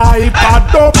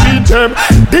don't beat them.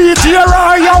 DJ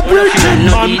Rai, a wicked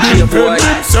man, defend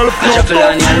himself. I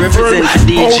represent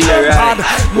DJ Rai.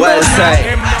 Well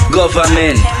side,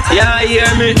 government. Yeah, hear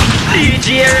me.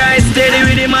 DJ Rai steady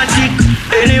with him a tick.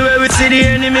 Anywhere we see the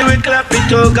enemy, we clap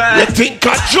it, oh God. You think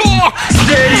a joke?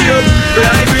 Steady up,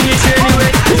 right, bring it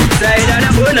anyway. Outside and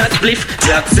a bonus spliff,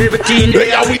 Glock 17.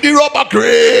 They are with the rubber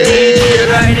grade. DJ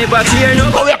Rai never fear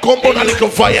no. How you come on a little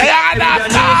fire? Yeah,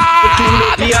 that's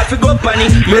we have to go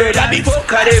panic, murder the fuck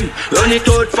of them. Run it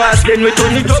out fast, then we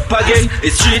turn it up again.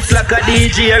 It's streets like a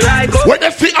DJ Rai go. When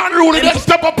they see unruly, they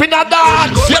step up in a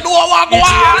dance. You know what I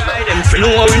want? Them feel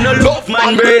no we no love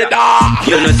man, brother.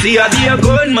 You know see a be a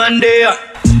gun man there.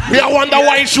 Me I wonder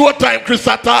why in showtime Chris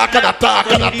attack and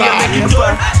attack and attack.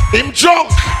 Him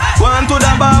drunk. One to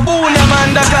the baboon, ya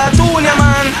man, the cartoon, ya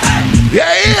man.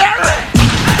 Yeah.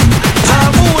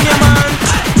 Baboon, ya man.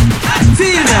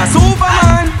 Feel me a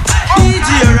Superman.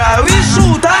 DJ Rai, we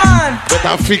shoot a man.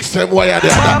 Better fix them wire there.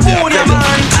 Baboon, ya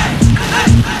man.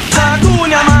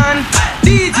 Cartoon, ya man.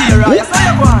 DJ Rai, yes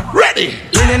I am. Ready.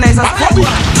 Really nice and fire.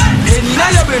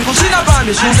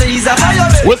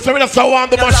 We're serving us on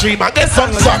the machine, man. Get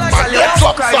some song, man. Get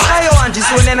some song. I love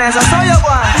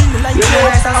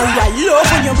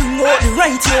when you bring out the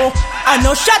right, yo. I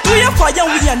know shot with your fire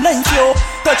with your knife, yo.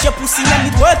 Touch your pussy and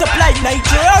it worth up like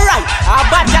nitro, alright. A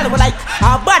bad gal will like,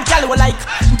 a bad gal will like.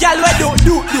 Gal will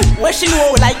do, what she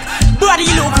know like. Body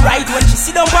look right when she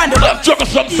sit down on the let's juggle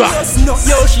some song. No,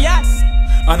 yo, she has.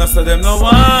 And I said them no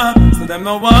one, so them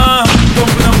no one. Come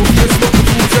for them who just look to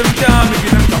them can't make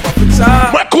them top up the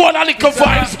chart. We're calling a little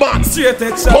vibes, man. Straight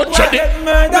headshot. Punch it.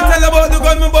 They tell about the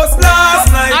gun me bust last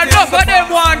night. Enough of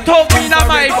them want to be in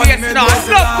my face now.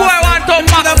 Enough boy want to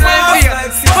max my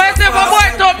face. But if a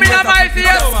boy to be in my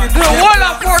face, the whole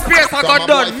of 4 face I got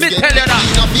done. Me tell you that.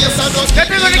 If you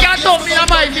really get to be in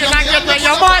my face and get on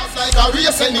your mouth. I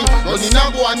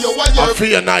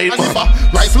feel nice, man.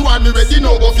 Rifle one me ready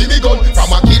now, go for me gun.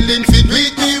 From a killing fi do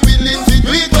it, me willing fi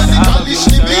do it. When the polish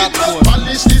the beat,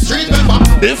 polish the street member.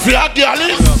 If you are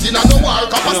girlie, in a no war,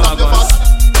 come and stop the fast.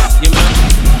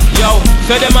 Yo,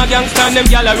 so them a gangsta and them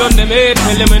gal a run them head.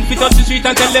 Tell them when fit up the street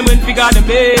and tell them when fi got them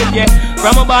bed, yeah.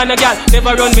 From a barn a gal,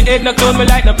 never run me head, no clone me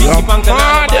like no pinky punk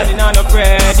and no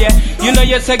bread, yeah. You know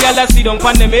yes a gal a sit down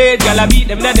pon them head, gal a beat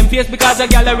them let them face because a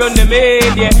gal a run them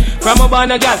head, yeah. From a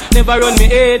barn a gal, never run me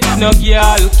head, no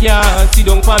gal can't sit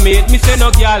down pon me head. Me say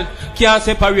no gal can't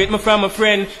separate me from a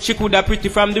friend. She coulda pretty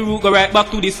from the root go right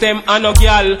back to the stem. And no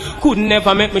gal could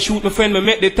never make me shoot my friend. Me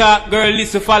make the talk, girl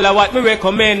listen follow what me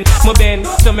recommend. Me bend,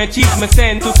 so me cheat me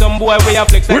send to some boy where I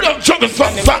flex. We don't juggle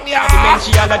some song, yeah.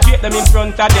 She all a drape them in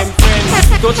front of them friends.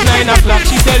 Touch 9 o'clock,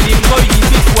 she tell him go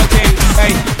easy for 10.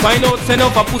 Hey, find out send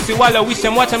up a pussy while I wish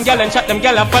them watch them gal and chat them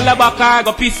gal a follow back I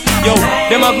go piss. Yo,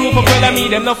 them a group of follow me,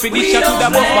 them not for this shot to the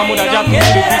bus, but mother jump.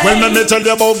 When me tell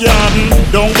you about garden,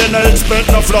 don't get no expect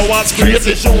no flowers.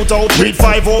 Crazy shootout with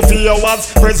 5 or 4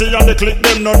 hours. Prezi and the click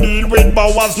them no deal with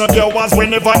bowers, not yours.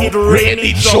 Whenever it rain,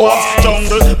 it showers.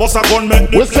 Jungle, what's a gun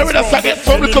make? We're serving us again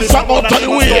some little song out of the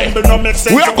way. We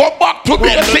are going back to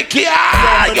basic,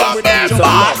 yeah. You remember?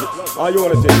 Are you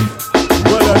wanna say?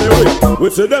 Well anyway, we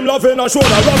see them loving and shoulder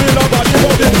rubbing a body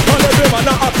rubbing. And every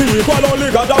man a happy, equal only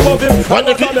God above him. And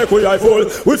if you make we eye full,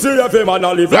 we see every man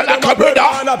a live like a brother.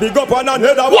 And a big up and a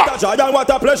header. What a joy and what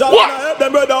a pleasure. And a help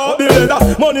them brother up the ladder.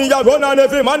 Money a run and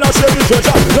every man a share the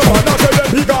treasure. No man a tell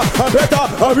them bigger and better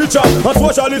and richer. And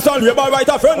socialist and labor right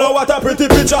a friend. Now what a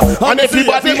pretty picture. And every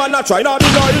man a try not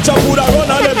be no rich and food a run.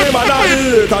 And every man a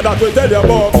eat. And that will tell you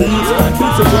about peace.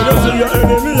 Peace is when you see your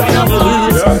enemy and a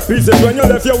believe. Peace is when you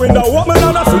left your window woman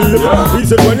and a sleep.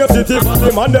 Peace is when you sit in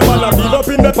the man them and a give up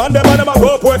in the pan them and them a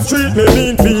go up West Street. Me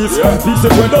mean peace. Peace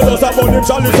is when those just a burn him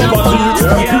chalice on my seat.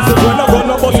 Peace is when a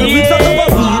gun a bust the weeds and a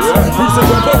beat. Peace is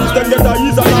when police them get a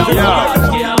ease and a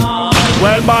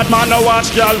well, bad man, no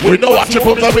watch, girl. We know what you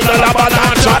put up in the lab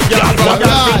and chat, girl.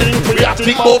 We have to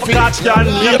think about it, girl.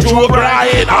 Name to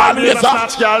Brian, always a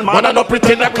girl. Man, I don't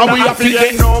pretend like we are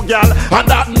feeling no, girl. And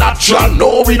that natural,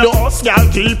 no, we don't. Girl,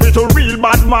 keep it a real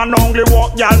bad man, only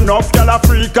walk, girl. Enough, girl, a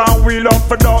freak and we love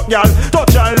for dog, girl.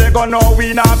 Touch your leg on, no,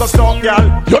 we not go stop, girl.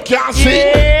 You can't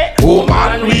see,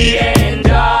 woman, we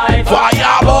enjoy.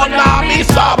 Fire burn now,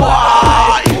 Mr.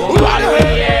 Boy. Woman,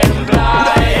 we enjoy.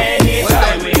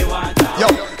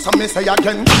 Some may say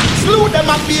again, slew them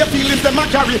and be a feelings them a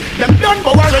carry. Them done go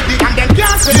already and them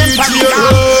can't say them carry.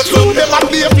 Slew them and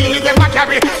be a feelings them a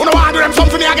carry. You know I do them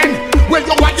something again. Well,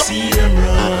 you want you see them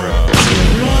run, see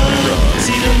them run,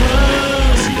 see them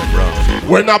run, see them run.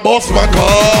 When a boss man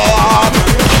come,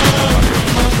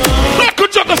 make a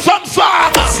juggle some song.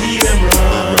 See them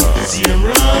run, see them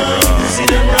run, see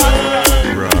them run.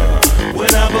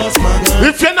 When a boss man come.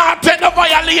 If you're not take the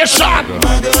violation,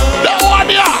 the one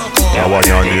ya. I want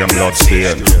your name blood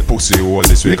stain. Pussy hole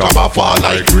this week I'm a fall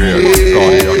like rain.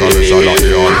 God, you got a shot like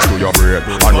the arms to your brain.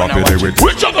 And rapidly with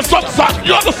which of the songs song?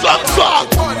 You're the song song.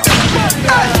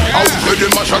 How do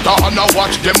them a shut up and a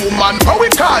watch them woman? How we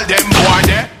call them boy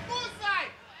there?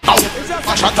 How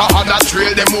a shut up and a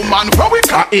trail them woman? How we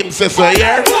call him say so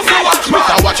here?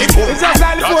 Watch it boom. That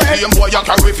same boy you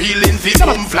carry feelings. It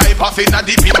boom fly past in a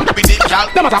deep in a bit it cal.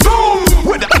 Boom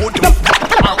with the hood.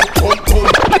 Boom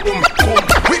boom boom boom.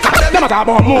 Them talk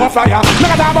about more fire.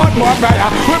 Them talk about more fire.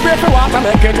 We pray for water,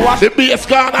 make it wash. The bass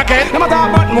gone again. Them talk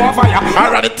about more fire.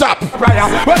 Or at the top. Fire.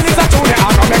 Well, this a tune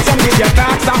I can make some idiot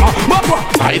dance some more.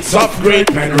 Heights of great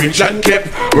men rich and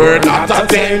kept. We're not a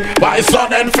thing by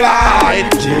sun and flight.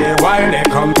 While the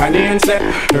company and say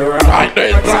right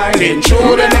there riding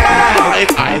through the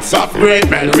night. Heights of great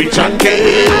men rich and kept.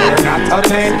 We're not a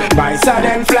thing by sun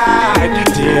and flight.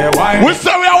 We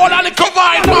say we are all a little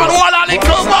vibe, man. All a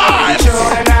little vibe.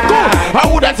 How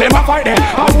would them say my fight them?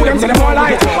 How would them say them all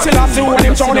light? Still I see when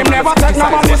him show him never take no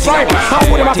man this right. How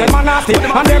would them say man nasty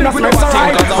and them not make so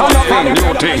right?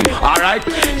 New thing, alright.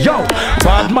 Yo,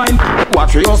 bad mind,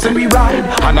 watch we also we ride.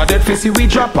 And a dead fizzy we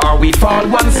drop or we fall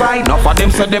one side. Enough of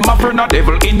them say them a friend a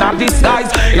devil in a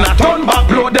disguise. In a turn back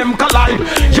blow them collide.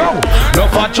 Yo,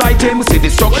 enough a try them see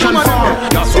destruction far.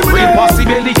 Not so real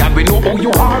possibility and we know who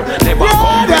you are. Never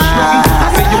come this wrong.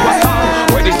 I say you a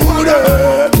star. Where this one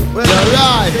well,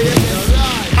 alright.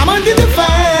 I'm under the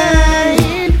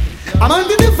fame. I'm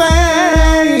under the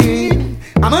fame.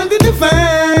 I'm under the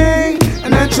fame. A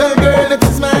natural girl that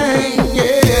is mine.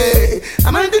 Yeah.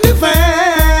 I'm under the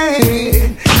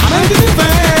fame. I'm under the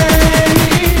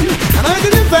fame. I'm under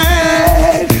the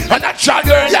fame. A natural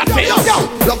girl that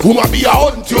is. Who might be a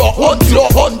hunt you, hunt you,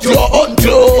 hunt you, hunt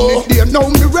you. Now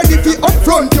me ready to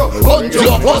upfront you. Hunt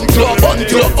you, hunt you,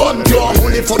 hunt you, hunt you.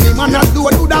 Only funny man that do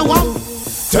that one.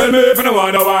 Tell me if you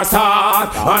want to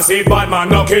start and see bad man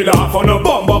no kill off on no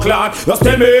bumbo clot. Just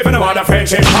tell me if you want a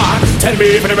friendship heart. Tell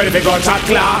me if you ready to go chat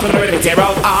class and ready to tear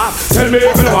out heart. Tell me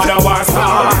if you want to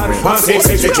start and see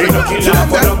 63 no kill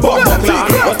off on no bumbo clot.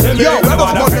 Just tell me if you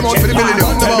want a friendship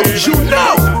heart. Tell me if you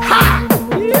know.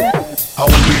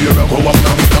 How me you go up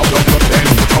now with the blood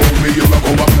hang? How me you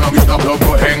go up now with the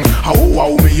blood hang? How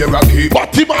me you keep?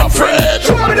 But him a friend.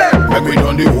 Make me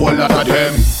done the whole lot of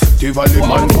them. Tivoli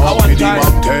man walk with the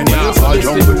mountain. I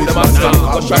jump with the master.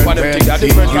 Come back see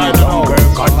you younger.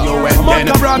 Cut you and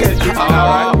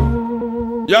then.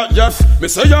 Yeah, yes, me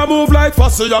say you move like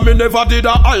fast, yeah, me never did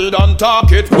a hide and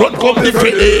talk it. Run come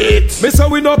defend it. Me say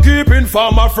we no keep in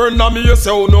for my friend, and me you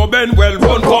say oh no Ben well.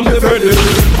 Run come defend it.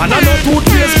 And I know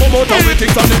toothpaste come out and we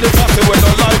think on in the taxi when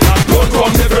I like that. Run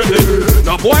come defend it.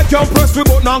 Now boy can't press me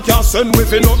button and can't send me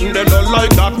for nothing. They don't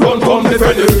like that. Run come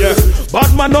defend it. Yeah,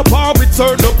 bad man no power with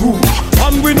certain group,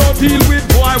 and we no deal with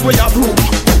boy we a proof.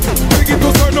 We give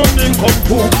to certain income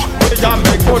pool. We can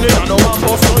make money and no one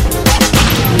boss on.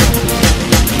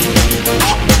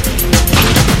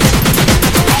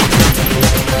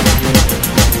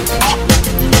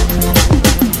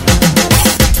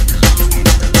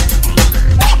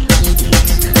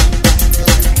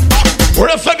 We're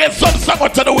just getting some summer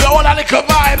to do. We all a little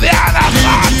vibe. Yeah, that's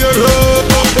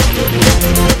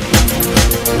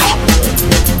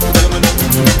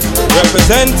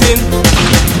representing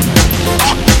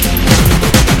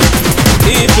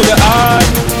E to the R.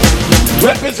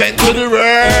 Represent to the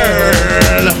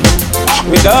world.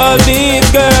 With all these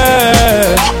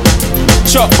girls.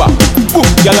 Chopper.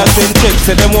 Y'all a send text,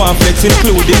 say them want flex,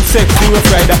 including sex. The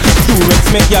rough rider, two rex,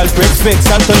 make y'all press vex.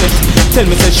 Antoinette, tell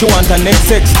me say she want her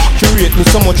next sex. She rate me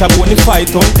so much I go on the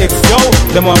fight on X. Yo,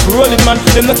 them want to roll it man,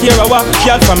 them no care what.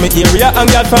 Y'all from my area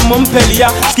and y'all from Montpellier.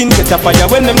 Skin get a fire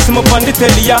when them see me on the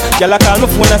telly. Y'all a call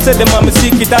my phone and say them want me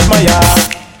secret admire.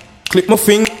 Click my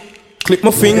finger, click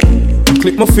my finger,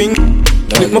 click my finger,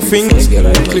 click my finger,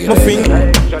 click my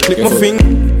finger, click my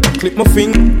finger. Click my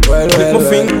finger, click my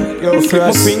finger, yo, click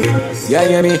my finger. Yeah,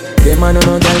 yeah, me. Them man no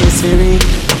girl is free.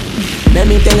 Let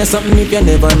me tell you something if you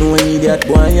never know an idiot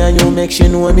boy and you make she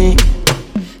know me.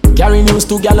 Carry news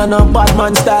to gal and a bad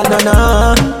man style,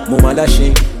 nah. Mama da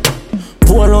she.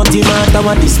 Pour out the matter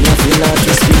what this me feel like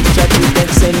to speak. Chat with them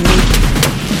send me.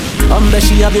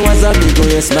 She have you as a big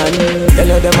yes man. Tell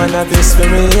you them man have this for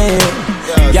me.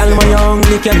 Gal my young,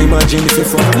 you can imagine if you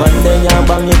fuck man then you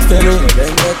bang it for me.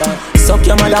 Suck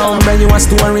your mother umbrella, you a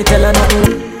story teller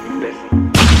nothing.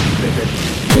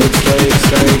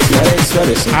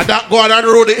 I don't go on the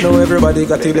road. No, everybody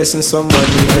got to listen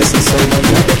somebody, listen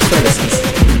somebody.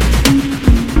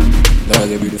 Now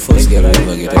I'll be the first girl I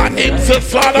ever get. My name's a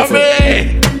son of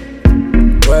me.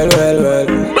 Well.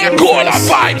 Make all the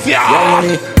vibes, yeah.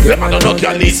 Them I don't know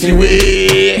can listen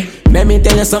way. Let me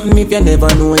tell you something if you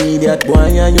never know an idiot boy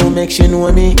and you make she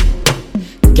know me.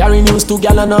 Carry news to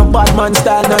gal and a bad man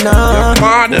style, nah.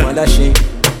 Yeah, that shit.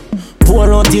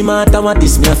 Pour out the matter, what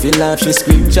this me I feel like. She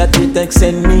screenshot the text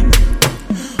send me.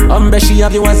 She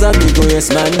have you as a big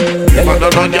waist man. Them I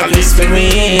don't know can listen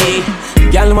way.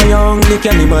 Gal my young, you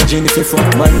can imagine if you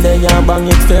fuck man there and bang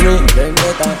it ferry.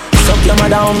 Suck your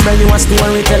mother you want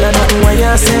story, tell her nothing what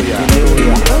you say.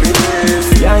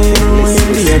 Yeah, you know in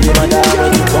the end your mother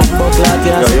when you come back like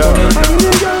you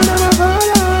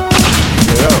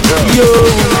Yo,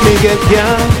 me get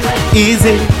down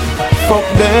easy, fuck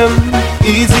them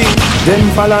easy. Then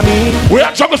follow me. We are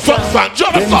juggle some song, like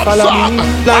Jesus.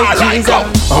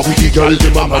 And we the girl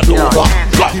them a mad over.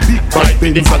 Got the big bad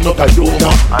belly and not a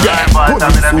yoga. Yeah,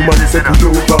 police woman say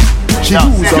pull over. She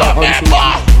use her hands.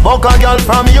 Fuck a girl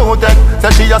from UTech,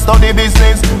 say she a study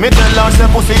business. Me tell her say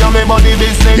pussy a me body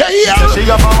business. Say she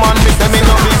a for man, me say me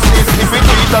no business. If it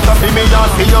treat that a fi me a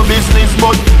fi your business,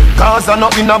 but cause I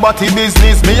not in a body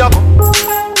business. Me a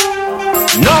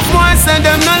no boy say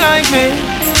them not like me,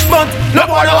 but no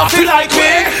boy don't feel like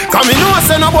me. Cause me know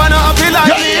say no boy don't feel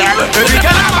like me. Every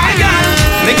girl a my girl,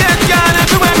 me get girl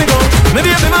everywhere me go. Me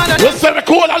baby man. We say the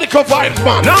cool and little vibes,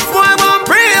 man. No boy want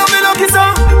pray, me lucky so.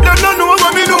 Don't know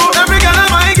what me do. Every girl a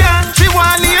my girl, she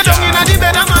want lay down in the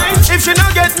bed of mine. If she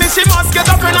not get me, she must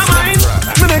get up in her mind.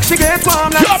 Me make she get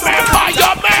warm like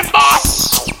your member.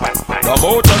 The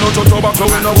motor no to tobacco,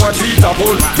 we no boy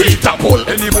beatable.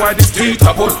 Any boy this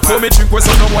beatable. For me drink with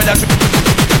some no boy that.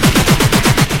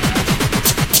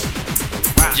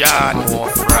 John,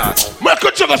 make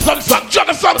a juggle some song.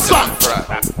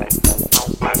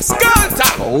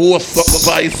 Skelter. Oh, suck the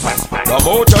vice. The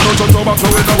motor no to tobacco,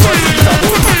 we no boy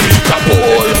beatable.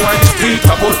 Any boy this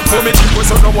beatable. For me drink with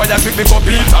some no boy that pick me up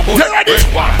beatable. You ready?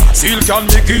 Seal can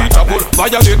be beatable.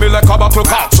 Violate me like a buckle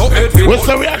cock, so it be. We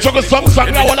say we are juggle some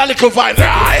song. Now want a little vibe,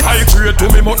 right? I create to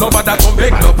me, but nobody come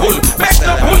make no pull.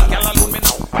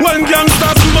 When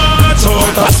gangsters march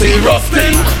out a serious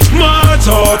thing, march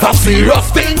out a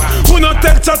serious thing. Who not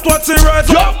take chat what's it right?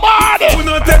 You're mad. Who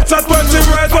not take chat what's it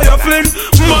right for your fling?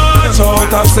 March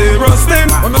out a serious thing.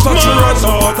 March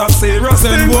out a serious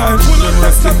thing. Boy, who not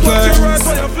take chat what's it right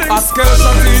for your fling? A skull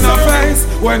shot in a face.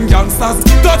 When gangsters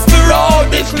touch the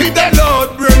road, it's keep the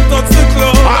load. Bring touch the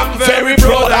club. I'm very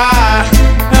proud.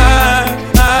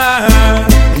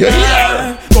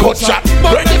 Yeah. Good shot.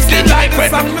 Bring the skin like red.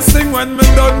 Song me sing when me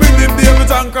done with him. David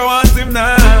Anchor want him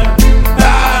now.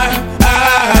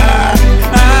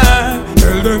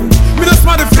 Tell them me just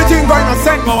want the fitting going and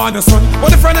send my one the son. But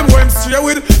the friend him who him straight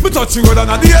with, me touch you good on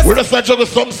a DS. We just like juggle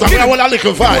some song. I want a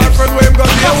little vibe. My friend who him got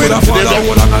there with, a father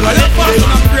hold on a lion fast and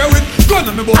I'm pray with. Gun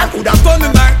on me boy, I could have done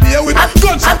the night there with.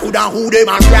 Gunshot. I could have who them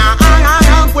and round.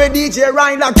 Where DJ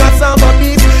Ryan like a samba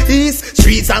beat. East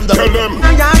streets and the. Tell them.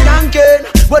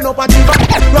 When up at the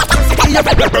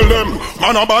tell them,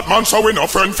 man a bad man so we no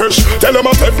friend fish. Tell them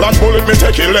a Teflon bullet me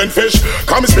take kill and fish.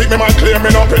 Come speak me man claim me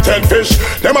no pretend fish.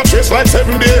 Them a chase like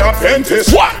 7-day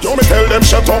Adventist. What? Don't me tell them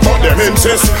shut up but them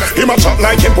insist. Him a chat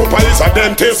like him papa is a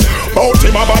dentist. Bout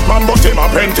him a bad man but him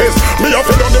apprentice. Me a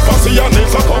fed on the posse and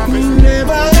it's a company.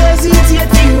 Never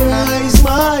hesitate to rise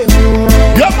my home.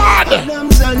 You're mad. Them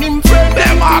sending friend.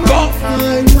 Them a go.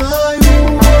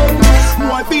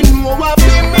 I've been more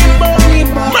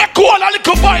make all a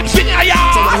little vibes in your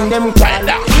yard.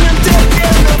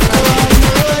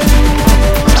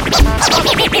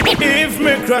 If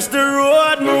me cross the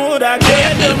road, mood I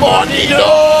get the money,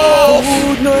 no.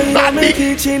 Food no in my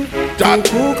kitchen.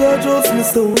 Cook out just me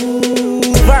stove.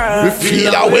 We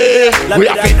feel away. We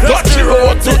have to touch the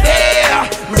road today.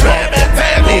 Baby,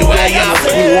 tell me where you're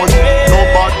going.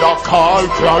 Nobody call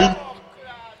crime.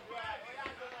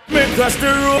 Me cross the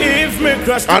road, if me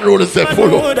cross the road,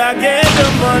 road, I get the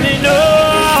money, no.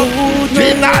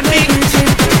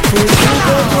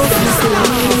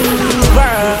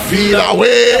 Feel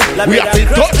away, we have to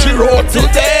touch the road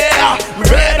today.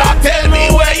 Better tell me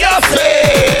where you say.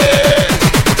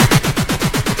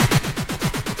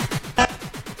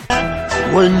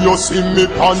 When you see me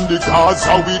on the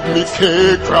Gaza with me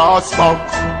K-Cross back.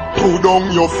 Put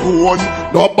down your phone.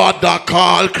 Nobody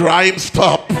call crime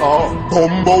stop.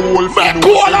 Gumbo wolf. Make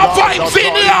all the vibes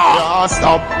in here.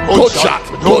 Stop. Good shot.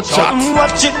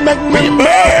 Watch it make me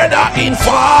murder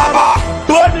informer.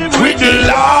 With the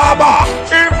lava.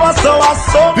 If I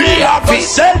saw we have to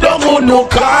send them on no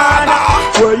corner.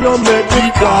 Where you make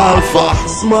me call for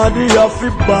Smarty off the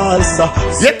balsa.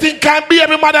 You think I'm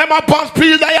baby mother my pants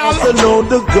peel dial? I know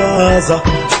the Gaza.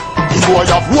 Boy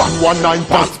have 119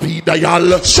 past speed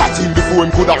dial. Shot in the phone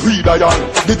could have read dial.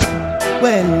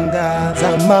 When God's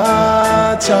a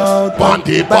march out on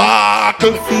the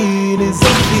battlefield is a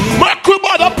field. Make we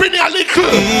bad up in your little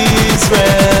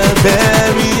Israel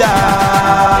barrier.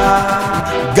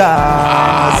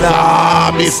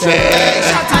 Gaza me say.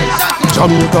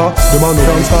 Jamaica, the man no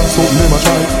gangsta, something them a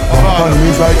try. Economy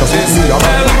is like a something me a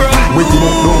buy. Wake him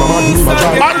up, down a man him a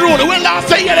try. Man roll, when last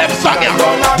say hear them song ya?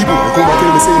 The boy come and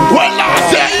tell the same. When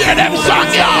last say hear them song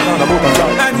ya?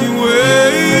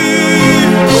 Anyway,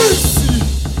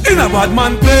 in a bad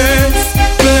man place.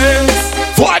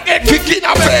 For get kick in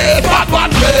a face, bad man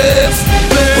place.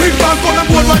 We back on the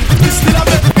board like this still a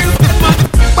better kill man.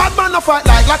 Bad man no fight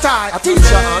like Latai, a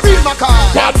teacher, real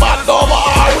Makai. Bad man no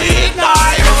more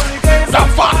weeknight. The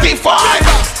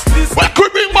 45. We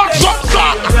could bring back some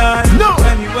song. No.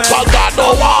 Bad man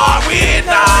no more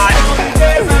weeknight.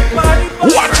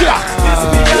 Watch ya.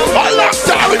 A long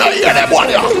time we don't hear them one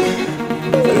ya.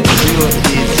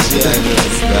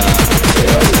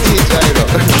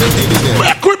 We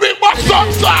could bring back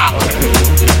some song.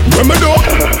 When me do,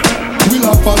 we'll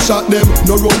have a shot them.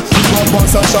 No run, we'll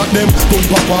have a shot them. Don't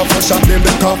pop off a shot them,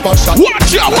 they can't a shot.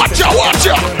 Watch ya, watch ya, watch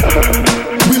ya.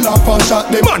 We'll have a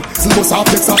shot them. Man, still must have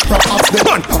flex up from off them.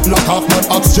 Man, lock off man,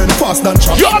 oxygen fast than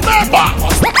trap. Your member.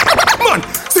 Man,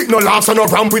 stick no laughs and no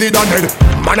ramp with it on head.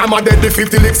 Man, I'm a dead, the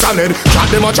 50 licks solid. Chat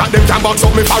them, can't box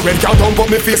up me for red. Can't hump up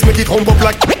me face, make it hump up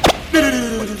like.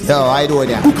 Yo, I do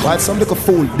that. While some little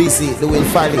fool busy doing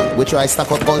folly, we try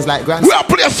stack up guns like grand. We'll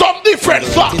play some different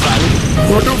song.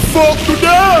 What the fuck to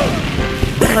them?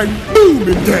 Bang, boom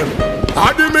in them.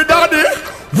 Addy me daddy.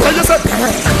 Where you say?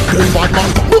 Them bad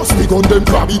man bust me gun, them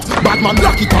grab it. Bad man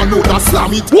lock it and load and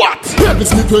slam it. What? Every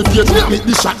Smith 12 gauge, name it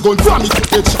the shotgun from it.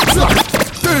 Get shot, slam it.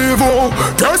 Devo,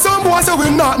 there's some boys say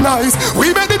we're not nice. We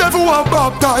make the devil want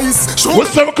baptize. We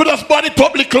say we could have body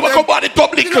public, we could body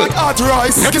public. Not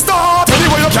authorized. Make it start.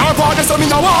 Anyway you can't go against them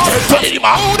in a war.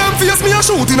 How them face me a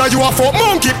shooting and you a fuck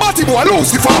monkey, batty boy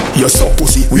Lucifer. You so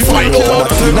pussy, we find out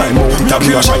that you 9 months. That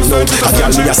you a shine out. A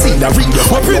girl me a see the ring.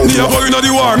 What in the avoid of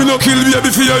the war? Me no kill baby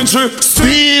for your entry.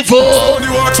 Steve, the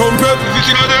war trumpet.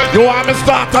 You want me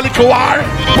start a little war?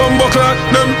 Bumbo clock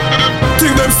them.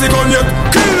 Think them stick on you.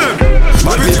 Kill them.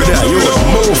 Everything I put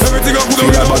on. Feel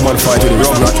like bad man fight with the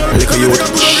rum rat. Lick you out.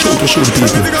 Shoot people.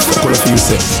 Fuck all of you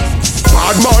say.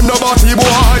 Bad man no batty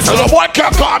boys. No boy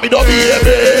can't call me no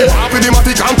baby. Happy the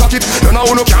matic and cock it. None of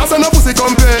you no can't send a pussy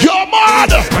compare. You're mad.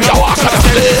 You walk on a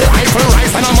step. Rifle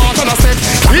rice and a mark on a step.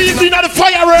 Easy in the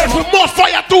fire rate. We must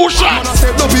fire 2 shots.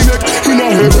 Step no be make. We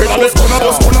no head.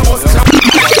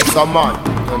 Some man.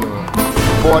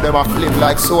 Boy them a flip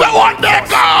like so. They want their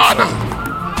gun.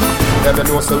 Never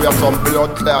know so we have some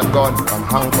blood clot gun from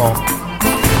Hong Kong.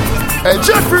 Hey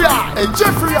Jeffrey, what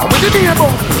do you mean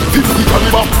about? 50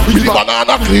 caliber, with the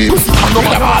banana clip. And no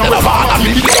banana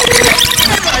clip.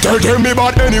 Tell me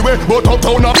bad anyway, but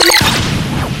uptown up.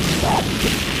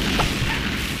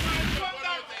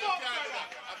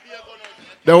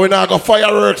 Then we now got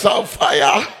fireworks on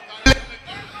fire.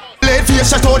 Late face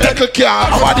shut out Little car,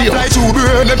 how are you?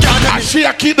 And she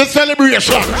a keep the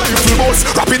celebration. Rifle boss,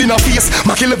 rapid in a face,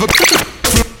 Mackie level.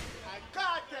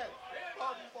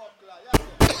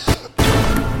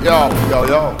 Yo,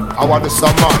 I want the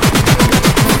some man.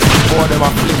 Boy them a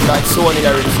flip like Sony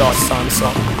Ericsson or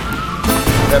Samsung.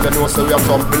 Never know so we have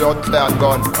some blood clot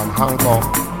gun from Hong Kong.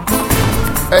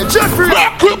 Hey Jeffrey,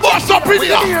 we bust up in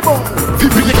here.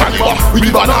 50 caliber, with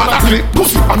the banana clip.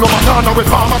 Pussy and no banana with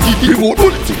farmer teeth. We would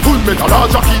full metal or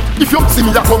jacket. If you see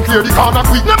me, I come clear the corner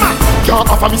quick. Nah man, can't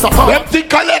offer me support. Them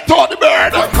think I let out the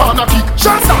bird. Corner kick,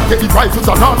 chance that get the rifles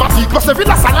and armatic. Plus every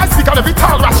last and I speak and every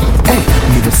tall rush. hey,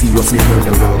 you don't seriously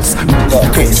murder us. You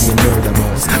crazy murder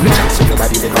us. Me chat so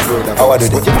nobody never heard of us. How I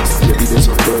do this? You must see evidence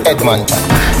of murder. Edmund,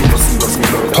 you don't seriously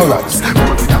murder us.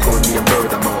 Nobody never heard of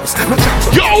murder us.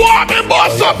 You want me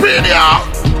bust up in here?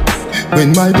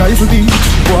 When my rifle beat,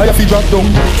 boy I fi drop down.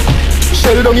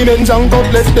 Shell down in ends and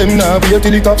cutlass them now wait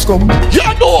till the cops come.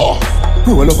 You know.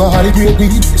 Roll up a high grade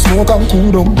weed, smoke and cool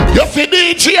down. You see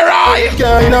DJ right?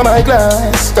 Guy in my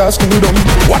glass, cause cool down.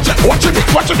 Watch it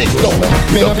no.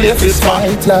 Me a play fist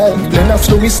fight like Lennox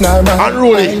Lewis Norman.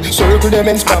 Unruly. Circle them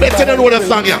and I bet you know the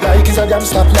song ya. Like it's a damn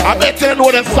stop light. I bet you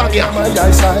know the song ya.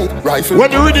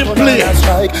 When the rhythm play,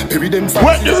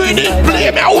 when the rhythm play,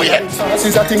 me a wait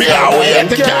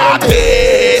to get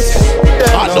this.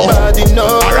 I know.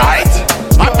 Alright.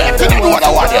 I bet you know the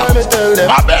one ya.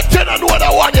 I bet you know the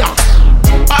one ya.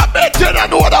 I bet you don't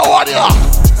know that one, yeah.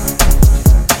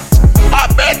 I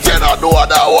bet you don't know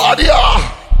that one, yeah.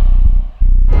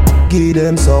 Give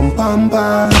them some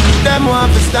pampa. them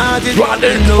want to start it.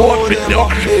 Running know them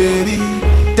up, baby.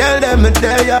 Tell them a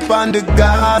day up on the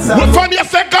Gaza. When from you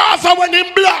say Gaza when in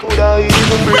black,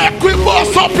 make we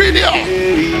bust up in here.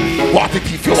 What it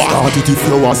if you want? Start it if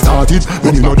you want, start it.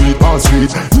 When you know the past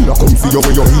street, me no come for you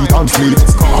when you eat and sleep.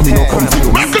 And me no come for you.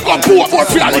 Make it go poor more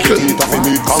for a little. Make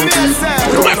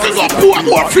it go poor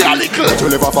more for a little.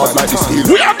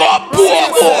 We are go poor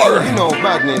more. You know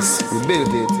badness, we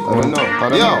built it. I don't know.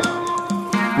 Yo,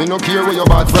 me no care where you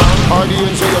bad from, or the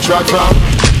ends where you trod from.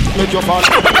 Make your fall.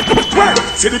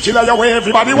 See the killer your way,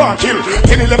 everybody want kill.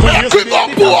 Any level you see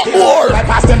the more. Like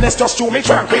past them, let's just chew me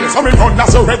tranquil. So we run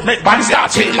as a red make body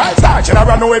start chill. Like star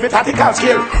general know every tactical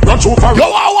skill. Run through for yo,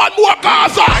 I want more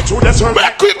Gaza.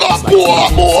 Make we go poor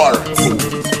more.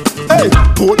 Hey,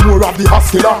 put more of the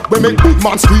hospital. We make big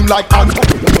man scream like ant.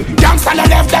 Gangsta no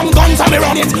left them guns and me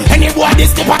run it. Any boy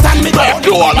this the pattern me go.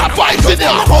 Do all the fights in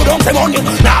there. Hold on to money.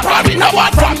 Nah, probably no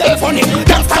one from them funny.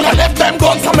 Gangsta no left them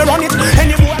guns and me run it.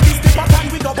 Any boy this the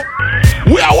pattern we go.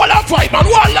 We are all a fight, man.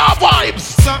 All our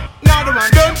vibes. Now the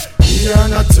man done. We are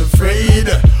not afraid.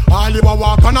 All you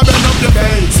walk on a bend up your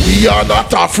base. We are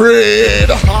not afraid.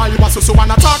 All you want so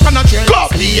wanna talk on a chain. Come,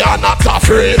 we are not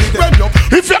afraid.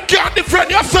 If you can't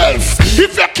defend yourself,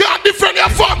 if you can't defend your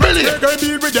family, they're gonna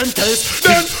deal with them case.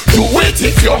 Then you wait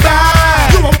if you're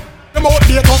bad. You want them out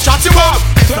there to shut you up.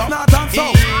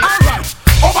 Alright.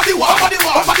 Over the wall, over the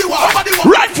wall, over the wall, over the wall.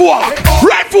 Right walk,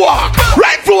 right walk,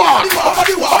 right walk. Over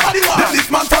the wall, over the wall.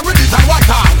 This man from Reddit and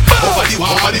Whitehall. Over the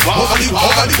wall, over the wall, over the wall,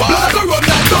 over the wall. Blood go run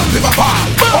like down Liverpool.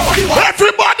 Over the wall.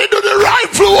 Everybody do the right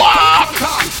walk.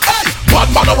 Hey. Bad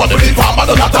man don't want to be farmer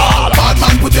none at all. Bad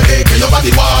man put your AK over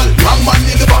the wall. Wrong man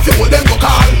in the bathroom, hold them go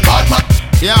call. Bad man.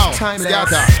 Yo, time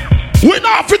scatter. We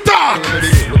not fit talk.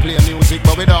 We play music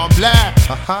but we don't play.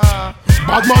 Haha.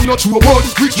 Bad man not true a word.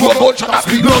 Which true a word shall not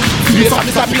speak blood. Yes, I'm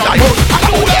happy like mud. I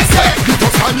know what they say.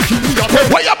 Because time you kill me a head.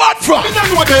 Where you bad from?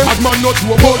 Bad man not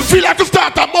true a word. Feel like to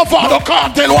start a Mofado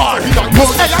cartel war.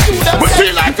 We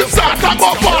feel like to start a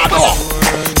Mofado.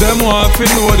 Them want to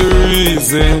know the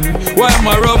reason why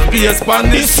my rough pace pan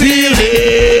the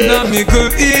ceiling. Now me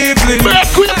good evening.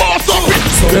 Make we boss up it.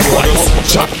 Them boys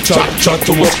chat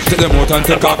too much. Take them out and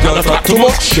take off your fat too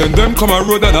much. Then them come a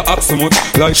road and a ask so much.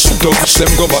 Like shoot up,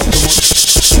 them go back too much.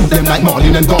 Shoot them like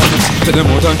Marlin and Gordon. Take them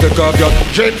out and take off your.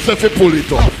 James if you pull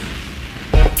it up.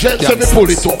 James if you pull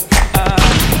it up.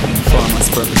 Farmers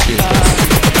fabricate.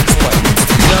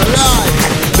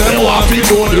 They want to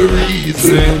know the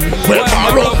reason when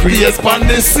my rough face pan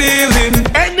the ceiling.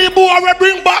 Any boy will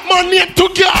bring back my name to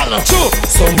girl.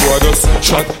 Some boy just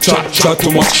chat too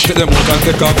much. Take them out and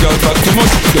take off your fat too much.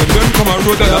 Then them come a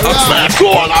road and a ask. Let's go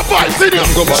all our fights in them.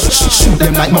 Go back. Shoot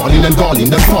them like Marlin and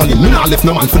Garlin. Them falling. Me not left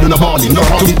no man for doing a balling. No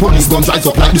how the police guns rise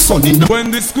up like the sun in the.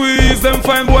 When they squeeze them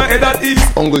fine boy head at ease.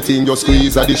 Uncle thing just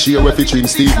squeeze at the sheer with the trim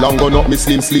sleeve. Long gun up me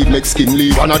slim sleeve make skin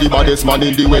leave. One of the baddest man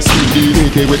in the West Indies.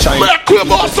 AK with China. Make we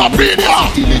boss up in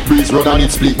ya. Till it breeze run and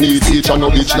it split needs. Each and no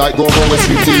bitch like go for West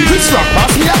 15. This rock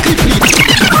pass me a clip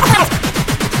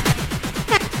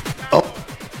oh.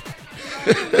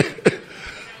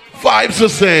 Vibes to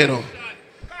say no.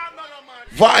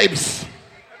 Vibes.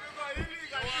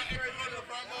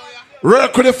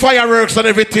 Work with the fireworks and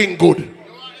everything good.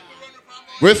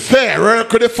 We say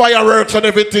work with the fireworks and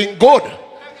everything good.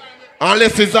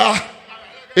 Unless it's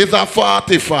a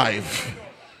 45.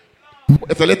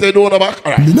 It's a little door on the back.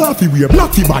 Alright. Me not fi wear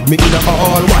black fi bad. Me in a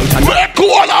all white and make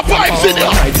all our vibes in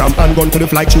here. Right from handgun to the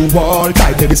flight through wall.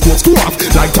 Tight telescope screw off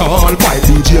like tall pipe.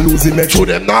 DJ losing make sure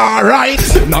them not right.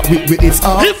 Not with it's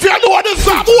all. If you know the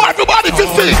song, who everybody fi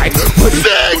sing.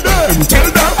 Sing them. Tell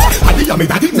them. I think me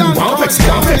daddy move on vex.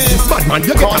 This bad man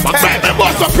you get a back. Make me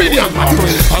boss opinion.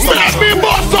 Make me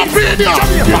boss opinion.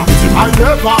 I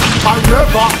never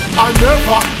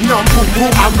no boom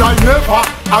boom and I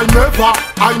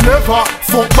never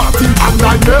fuck party and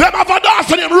I never. Them have a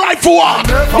dance on him rifle war.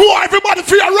 Who everybody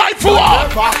feel a rifle war.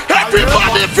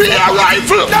 Everybody feel a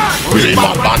rifle. We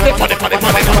band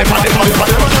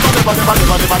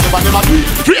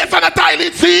Face on the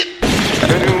toilet seat.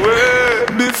 Anyway,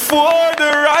 before the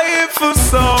rifle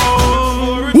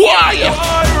sound. Why?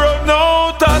 I run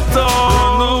out of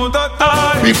town.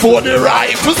 Before the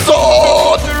rifle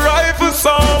sound. The rifle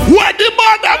sound. When the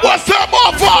man that was a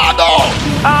Mofado.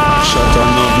 Shut on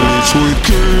the bleach with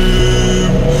Kim.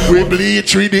 We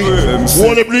bleach with him.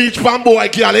 Wanna bleach bamboo I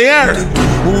can't hear.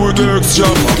 Who the extra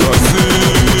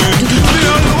magazine? The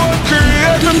alone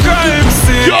create a crime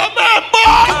scene. You remember?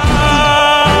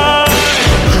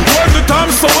 When the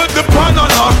time so with the pan and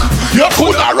knock. You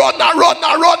coulda run.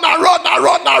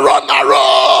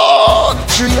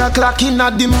 3 o'clock in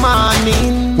the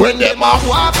morning. When them a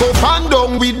walk up and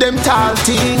down with them tall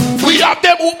things. We have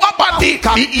them who up and deep.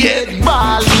 Head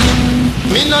balling.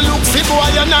 Me no look for boy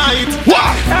a night.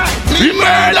 What? We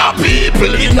murder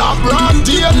people in a broad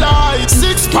daylight.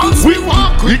 6 pounds we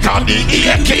walk. We can be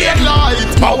AK light.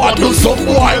 Power to some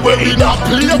boy where we not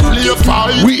play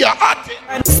fight. We are at it.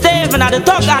 Steven at the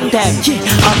talk anthem.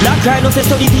 A black rhino says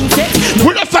so the thing set.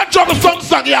 We just a trouble some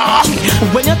song, yeah.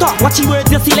 When you talk, watch your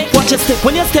words, you select, watch your step.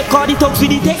 When you step, call the talks with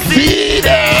the text. See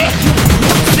there.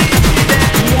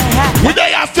 We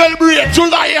there celebrate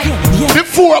July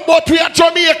before, but we are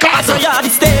Jamaica. So you're the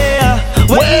stay.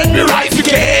 When we rise to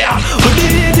care, we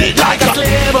live it like a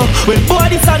slave. When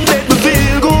bodies and bed, we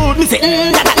feel good. Me say,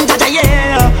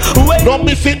 yeah. Don't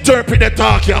misinterpret the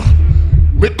talk, yeah.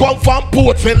 We come from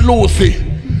Port St. Lucie.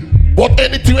 But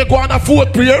anything we go on a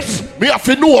Fort Pierce, me have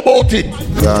to know about it.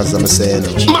 Cause I'm saying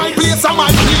my place and my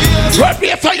place. Your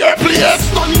place and your place.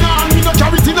 Stunning on me, no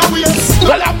carry it in a waist.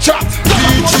 Well, I'm chat.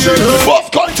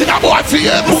 First country, a boy for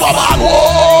you. Boom, a bad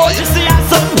boy.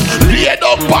 Lay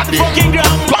down on the fucking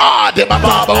ground. God, them a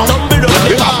baba.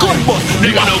 Them a gun, but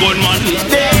them a no gun man.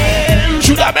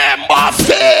 Should a member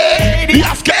say he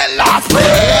has scale last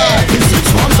play.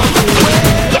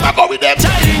 Them a go with them.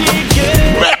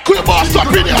 Make we boss up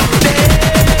in here.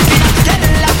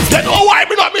 They know why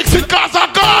we not mixing Gaza.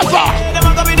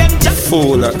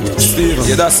 Fool at me, Steven.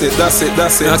 Yeah, that's it.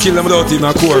 I kill them without even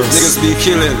a chorus. Niggas be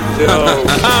killing.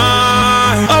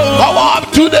 Power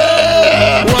up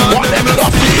today. What them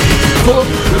love people.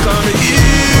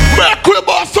 Make we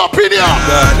boss up in here.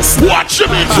 Watch the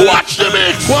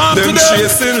mix. Them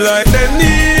chasing like their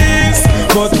knees.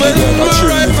 But when the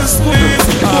rifle squeeze,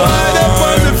 why they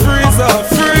on the freezer?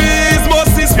 Freeze,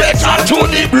 must is better to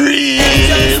the breeze.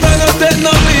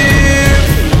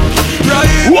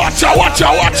 Watch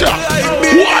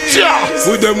ya.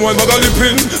 With them one bag of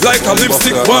lipping like a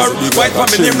lipstick bar. White for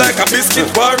me name like a biscuit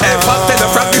bar.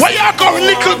 Why you going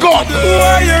little gun?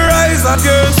 Why your eyes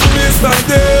against me stand?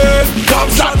 Come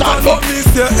shut up, go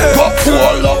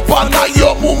pull up and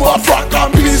your mama fuck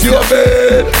and piece your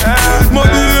bed.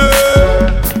 Money,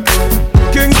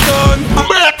 Kingston.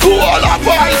 Make all a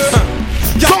voice.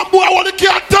 Some boy wanna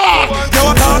can't talk. You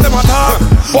want to them attack.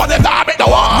 But they don't make the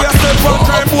war. We are still from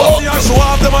crime boys and show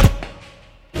off them.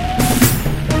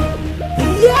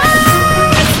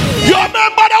 You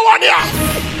remember the one here?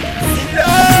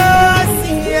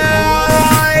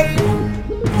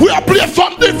 We are playing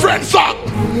some different song.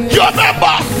 You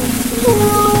remember?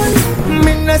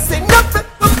 Me no say nothing.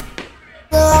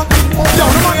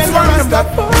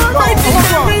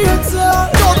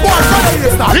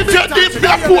 If you dip me a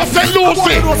Port St.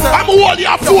 Lucie, I'm only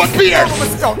a Fort Pierce.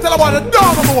 Tell about the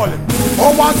dog I'm holding.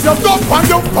 Oh, once you're up and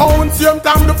you found, same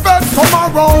time the feds come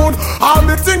around. All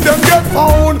the things them get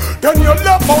found. Then you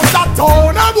left out that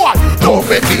town and what? Don't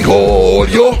make me hold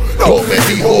you. Don't make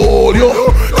me hold you.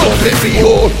 Don't make me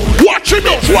hold. Watch him.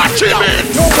 You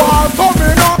are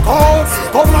coming up out.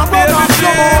 Come on, brother,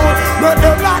 come on. Make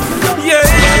them like you. Yeah.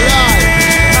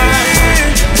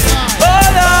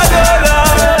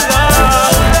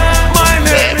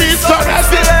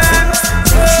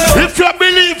 If you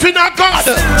believe in a God,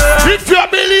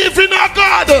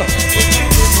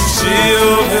 she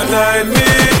will guide me,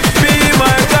 be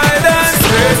my guidance,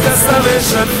 grace the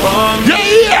salvation for me.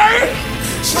 Yeah.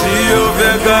 She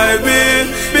will guide me,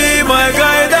 be my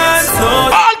guidance.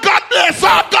 No. All God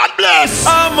bless.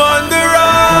 I'm on the rock.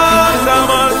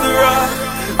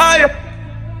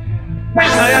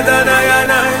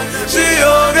 She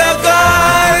will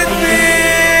guide me.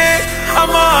 I'm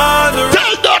on the rock.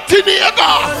 Tell that to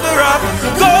nigga.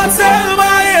 Go tell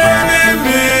my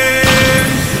enemy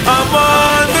I'm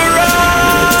on the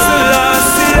rock.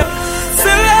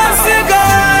 Selassie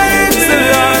guide me.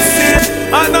 Selassie,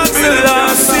 I'm not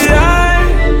Selassie.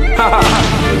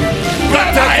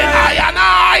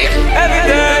 I every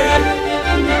day.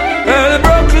 And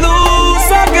broke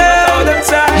loose again all the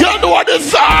time. You know what the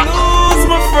song? Lose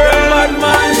my friend,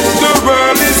 man. The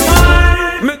world is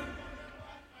mine.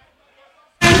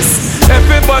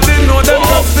 Everybody know them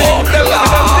nothing.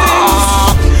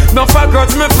 No forgot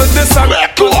me for this song.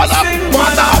 Make all of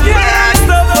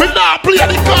we not play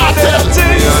the cartel.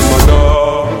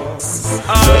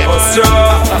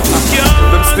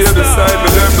 Them stay beside me,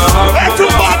 them not have every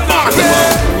bad man.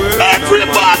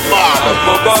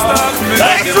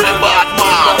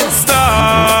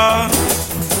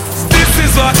 This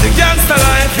is what the gangster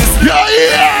life is. You're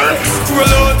here.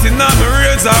 Roll out in my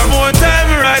razor, more time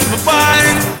right my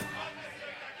bike.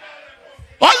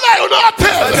 Allah, you not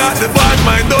tell. I got the bad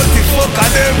mind, don't you fuck, I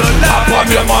never lie. Upon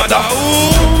your mother.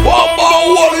 One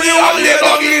more we all lay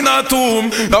down in a a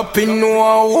tomb. Up in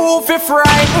no who fi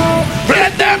frighten.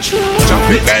 Bread them. Jump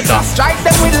it better. Strike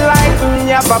them with lightning.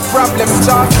 You have a problem,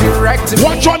 just direct.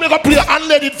 Watch one nigga play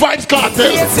unleaded Vibes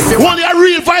Cartel. Only a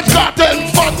real Vibes Cartel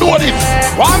fan know this.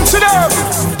 One to them.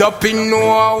 Up in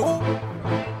no.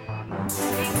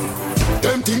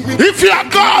 If you're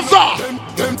Gaza,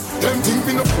 them think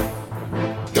me no.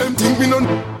 Them think me no.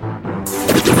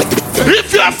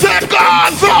 If you say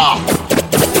Gaza,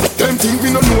 them think me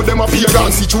no know them a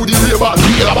pagan. See through the labor.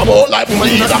 We have a whole life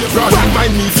leader.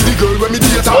 Mind me for the girl when me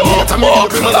date her. Later me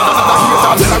baby mother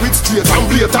tell her it's straight and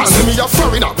blatant. Say me a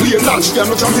foreigner, plain land. She a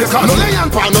no Jamaican. No lion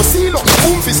pan, no seal up, no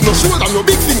boom fist, no shoulder, no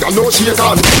big finger, no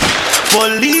shaker.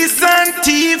 Police and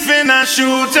thief in a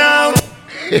shootout.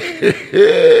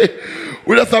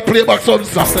 We just a play back some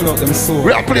song.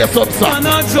 We a play some song. And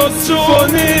not just show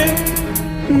money,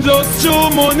 just show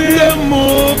money. Them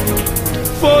move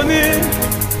funny,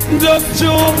 just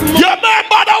show money. You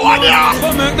remember that one, yeah?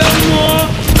 But make them more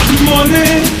money,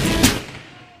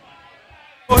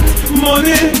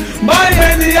 money. Buy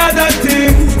any other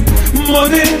thing.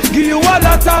 Money give you a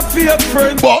lot of fake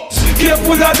friends. But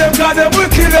careful of them, cause them will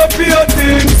kill up your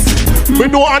things. We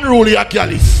know unruly a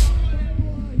Gallus.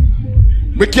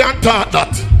 We can't talk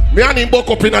that. Me and him buck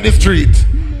up in the street.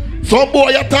 Some boy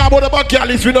you talk about the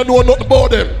Gallus, we don't know nothing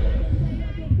about them.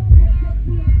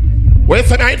 Where's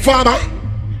the night farmer?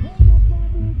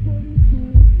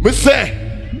 Me say,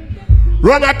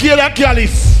 run a kill a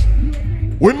Gallus.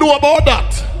 We know about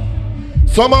that.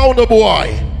 Somehow the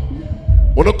boy,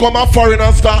 when you come out foreign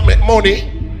and start make money,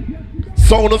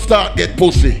 some start get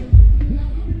pussy.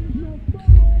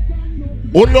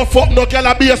 When you fuck no girl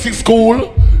a basic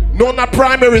school, none a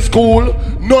primary school,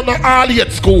 none a early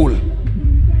school.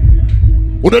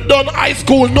 When you done high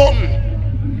school, nothing.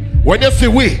 When you see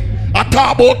we, a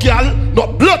talk about girl, no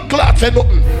blood clots and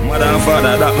nothing. Mother and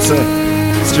father, that was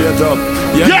straight up.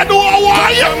 Yeah. You know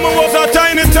why? I was a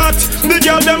tiny tot. The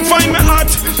girl them find me hot.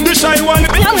 The shy one.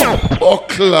 Oh,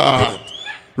 clot.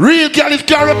 Real girl is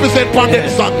can represent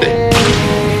Pandemic Sunday.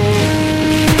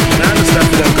 I understand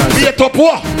for them concept. Be a top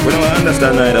what? We don't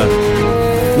understand either.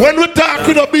 When we talk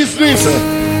with the business,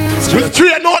 we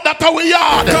straighten out that our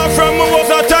yard. Come from me was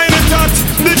a tiny tot.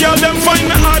 The girl them find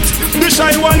me hot. The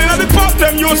shy one in the pop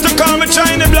them used to call me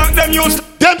China black. Them used to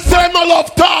them say no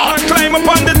love talk. I climb up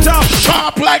on the top.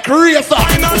 Sharp like razor.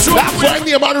 That's why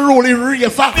name unruly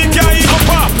razor. They can't even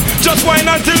pop. Just why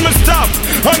not till me stop.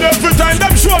 And every time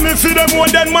them show me see them more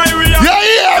than my reaction.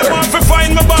 Yeah. They want to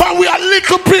find me back. But we are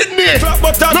little pitney.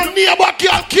 No neighbor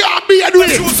can't be a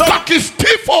way. Back is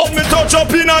stiff up. Me touch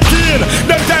up in a teen.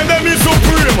 Them time them is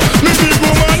supreme. Me big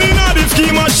woman in a the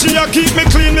scheme. And she a keep me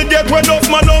clean. Me get rid of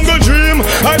my jungle dream.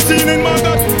 I've seen in my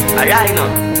God. Alright now.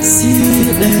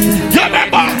 You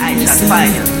remember? I shall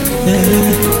find you.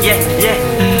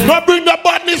 Yeah. No bring the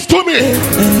badness to me.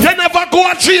 You never go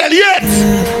to jail yet.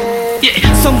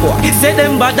 Yeah, some boy say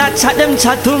them bad that chat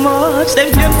too much. Them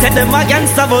claim say them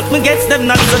against about me gets them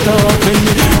not so tough.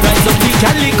 Rise up the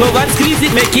calico and squeeze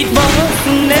it, make it bust.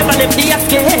 Never let the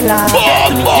scale.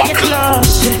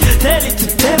 Tell it to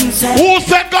them. Who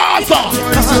say Gaza?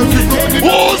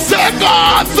 Who say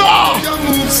Gaza?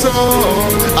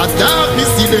 A dog, me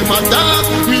see them a dog.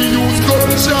 Me use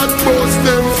gunshot bust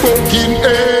them fucking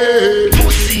head.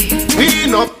 We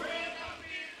no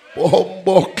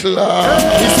Buckler.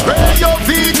 Spray your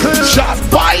vehicle. Shot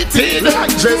biting.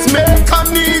 Like just make a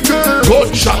nigga.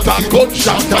 Gunshot and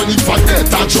gunshot. And if I get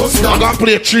a just I'm gonna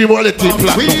play 3 more little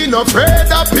platinum. We no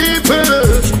afraid of people.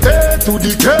 A to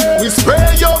the K. We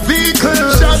spray your vehicle.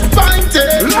 Shot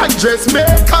biting. Like just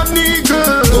make a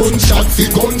nigga. Gunshot for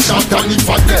gunshot. And if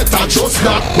I get a just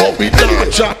that. But we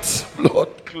don't chat.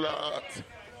 Blood clot.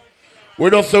 We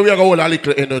don't say we are going to hold a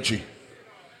little energy.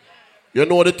 You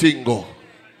know the thing go.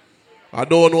 I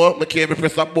don't know, I can't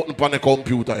press a button on the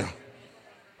computer. Yeah.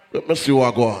 Let me see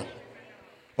what go on.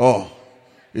 Oh,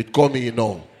 it come in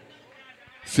now.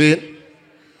 See?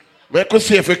 Make us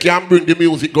see if we can bring the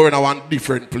music going to one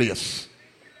different place.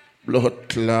 Blood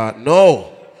clot.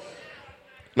 No.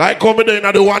 Like coming in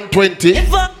at the 120.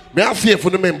 May I see if you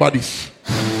remember this.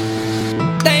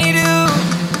 They do.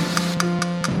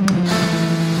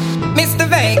 Mr.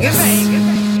 Vegas.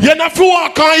 You not to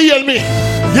walk and heal me.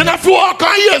 You not to walk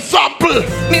and heal sample.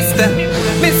 Mr.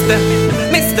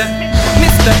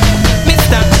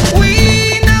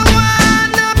 We no want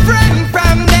no friend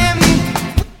from them.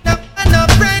 No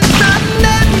friend from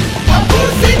them.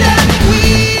 Pussy them. We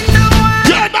no want.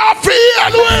 You not feel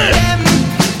them.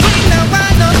 We no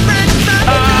want no friend from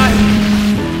them.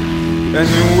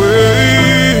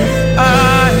 Anyway, I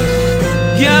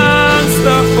can't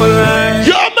stop for life.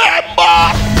 You remember?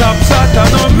 Top shot and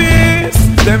no miss.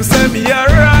 Them say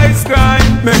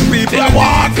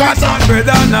walk on.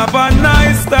 Better have a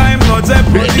nice time, not a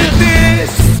pretty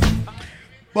this.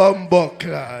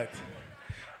 Bumbucklad.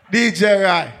 DJ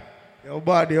Rai. Your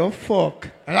body, your fuck.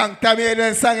 A long time you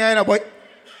didn't sing, you know, boy.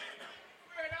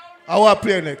 I want to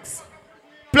play next.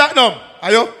 Platinum,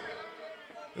 are you?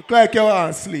 Look like you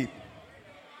want to sleep.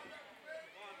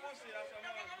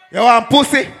 You want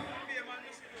pussy?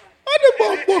 What the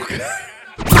bumbucklad?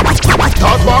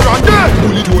 Talk about on there.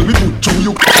 Bullet hole we put through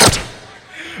you.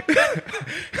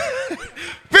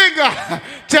 Finger,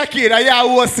 check it. I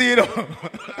will see it.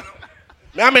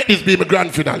 May I make this be my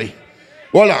grand finale?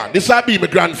 Hold on, this will be my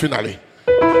grand finale.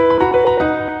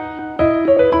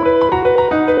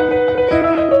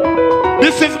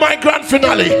 This is my grand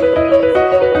finale.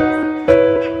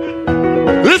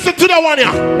 Listen to that one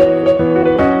here.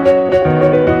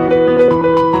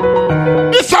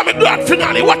 This is my grand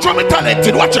finale. Watch how me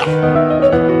talented. Watch out.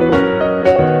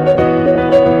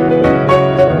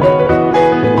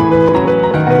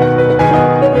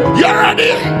 You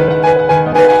ready?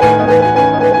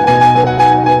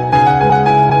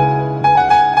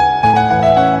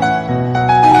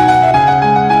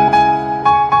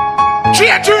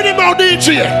 Turn him out, DJ.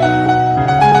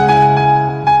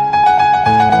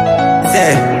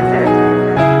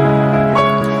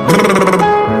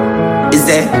 Is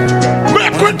there?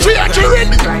 Make with theater.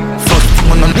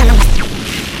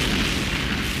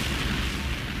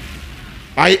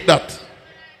 I hate that.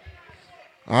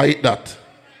 I hate that.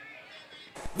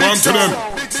 One to them.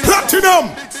 Platinum.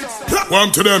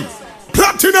 One to them.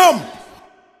 Platinum.